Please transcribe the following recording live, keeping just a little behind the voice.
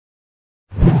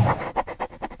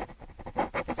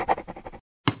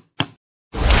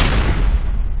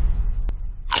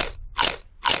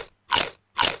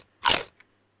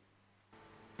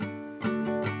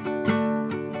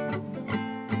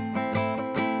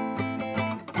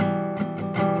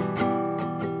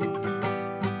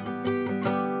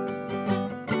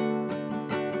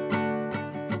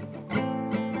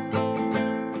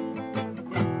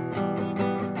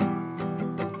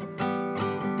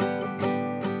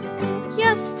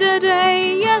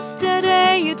Yesterday,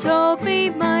 yesterday you told me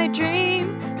my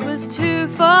dream was too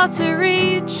far to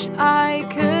reach. I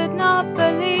could not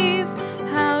believe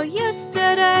how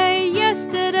yesterday,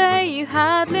 yesterday you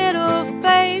had little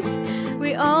faith.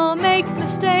 We all make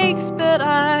mistakes, but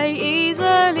I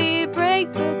easily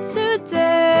break. But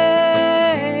today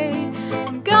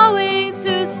I'm going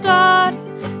to start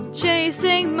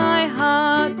chasing my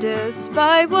heart.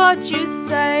 Despite what you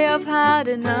say, I've had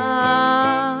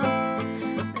enough.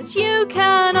 That you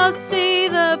cannot see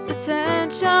the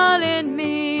potential in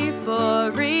me.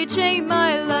 For reaching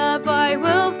my love, I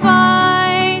will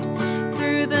fight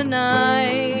through the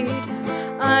night.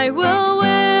 I will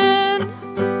win,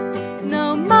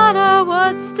 no matter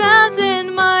what stands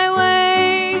in my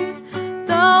way.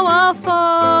 Though I'll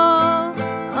fall,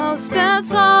 I'll stand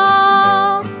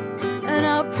tall, and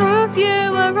I'll prove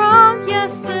you were wrong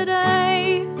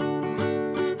yesterday.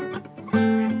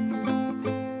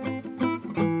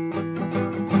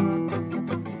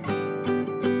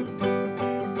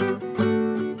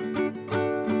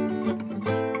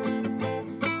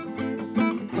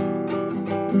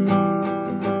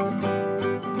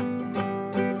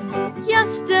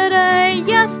 Yesterday,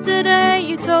 yesterday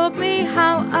you told me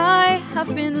how I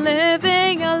have been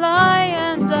living a lie,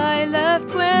 and I left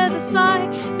with a sigh.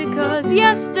 Because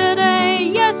yesterday,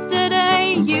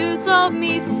 yesterday you told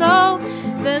me so.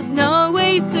 There's no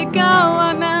way to go,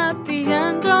 I'm at the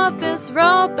end of this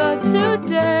road. But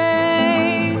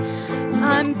today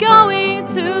I'm going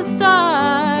to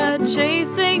start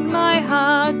chasing my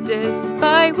heart.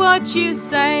 Despite what you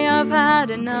say, I've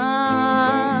had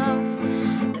enough.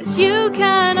 You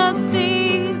cannot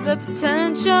see the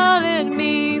potential in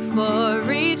me. For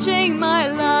reaching my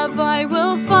love, I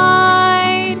will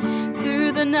fight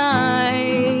through the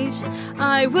night.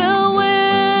 I will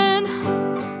win,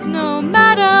 no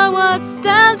matter what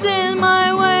stands in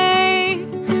my way.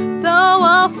 Though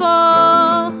I'll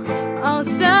fall, I'll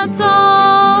stand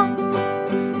tall,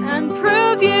 and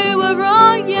prove you were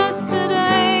wrong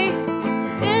yesterday.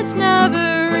 It's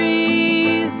never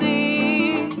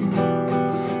easy.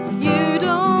 You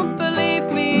don't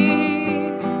believe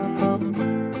me.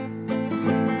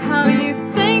 How you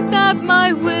think that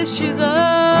my wish is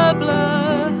a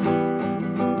blur.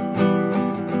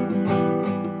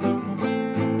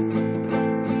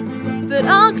 But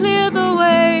I'll clear the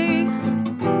way,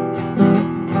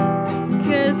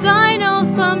 'cause I know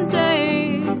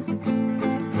someday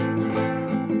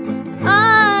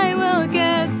I will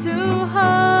get to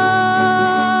her.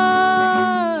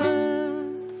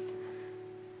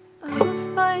 I will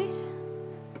fight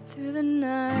through the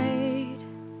night.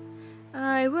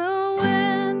 I will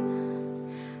win,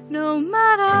 no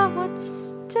matter what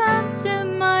stands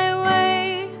in my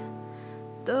way.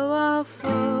 Though I'll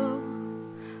fall,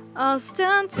 I'll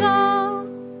stand tall,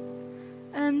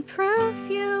 and prove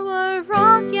you were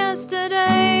wrong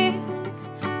yesterday.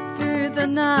 Through the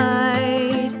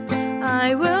night,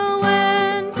 I will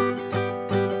win,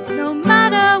 no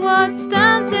matter what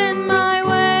stands in my way.